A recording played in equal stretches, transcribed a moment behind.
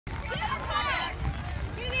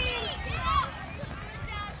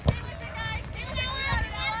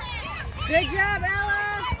Good job,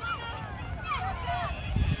 Ella.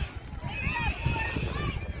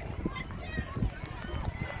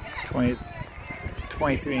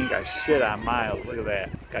 23 ain't got shit on Miles. Look at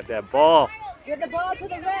that. Got that ball. Get the ball to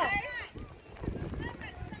the ref.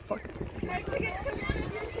 Fuck.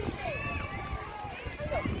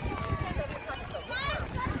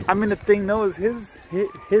 I mean, the thing though is his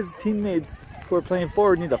teammates who are playing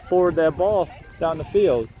forward need to forward that ball down the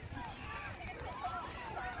field.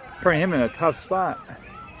 Putting him in a tough spot.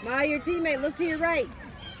 Ma, your teammate, look to your right.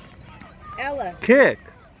 Ella. Kick.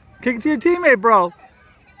 Kick it to your teammate, bro.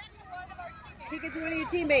 Kick it to one of your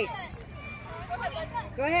teammates.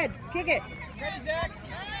 Go ahead, kick it. Ready, Zach?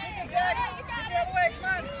 Kick it, Zach. Kick it all the way. Come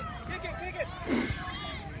on. Kick it, kick it. Good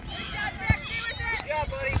job, Zach. Stay with it. Good job,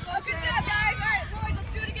 buddy. Oh, good job, guys. All right, boys,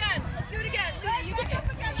 let's do it again. Let's do it again. Luna, you kick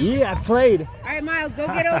it. Yeah, I played. All right, Miles, go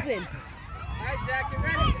get open. All right, Zach, get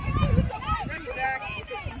ready. Ready, Zach.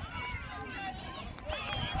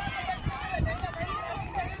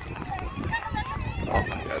 Oh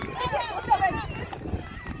my God.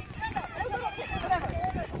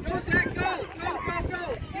 Go, Zach, go. Go, go, go.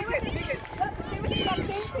 Kick it, kick it. Go,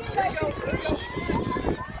 go.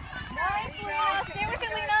 Nice, Lena. Stay with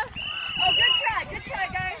it, Lena. Oh, good try. Good try,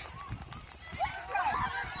 guys.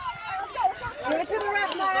 Give it to the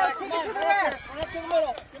ref, Miles. Kick it to the ref. Run up to the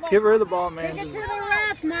middle. Come on. Give her the ball, man. Kick it to the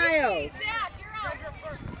ref, Miles. Zach, you're up.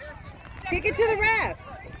 Kick it to the ref.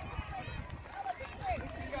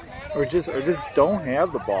 Or just don't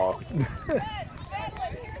have the ball.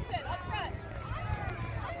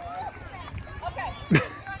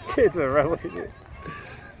 It's a relative.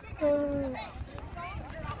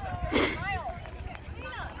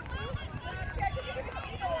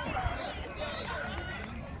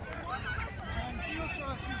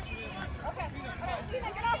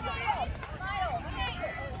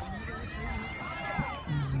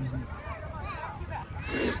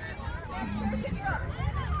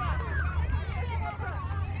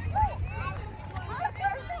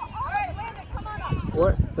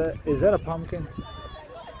 What? Is that a pumpkin?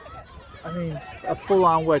 I mean, a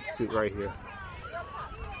full-on wetsuit right here.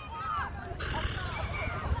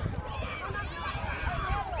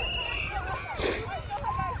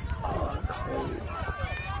 Oh, cold.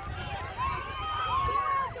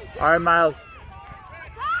 All right, Miles.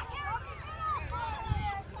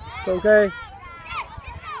 It's okay.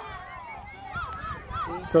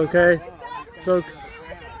 It's okay. It's okay.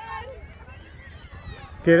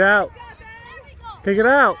 Get out. Kick it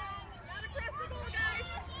out.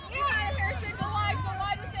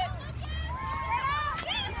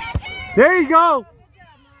 There you go.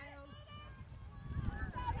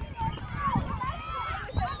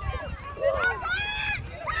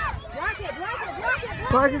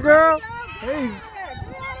 Block it, girl. Hey.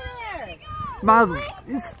 Miles,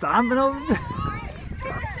 he's stomping over there.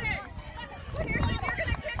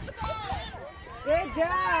 Good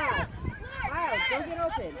job. Miles, go get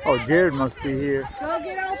open. Oh, Jared must be here. Go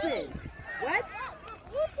get open. What?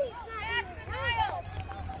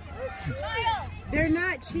 They're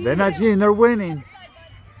not cheating. They're not cheating, they're winning.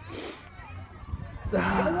 Go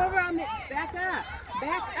over on the back up.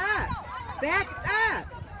 Back up. Back up.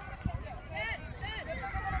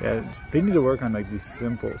 Yeah, they need to work on like these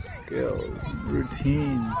simple skills,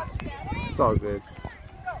 routines. It's all good.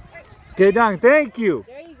 Okay, Dong, thank you.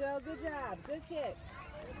 There you go. Good job. Good kick.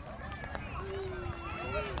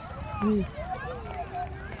 Ooh.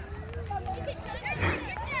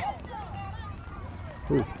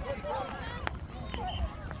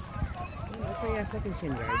 That's why you have second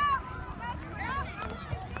shin guards.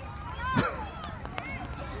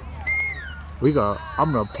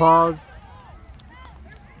 I'm gonna pause.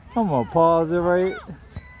 I'm gonna pause it right.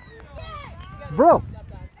 Bro,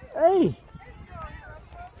 hey.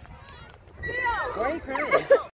 Why are you crying?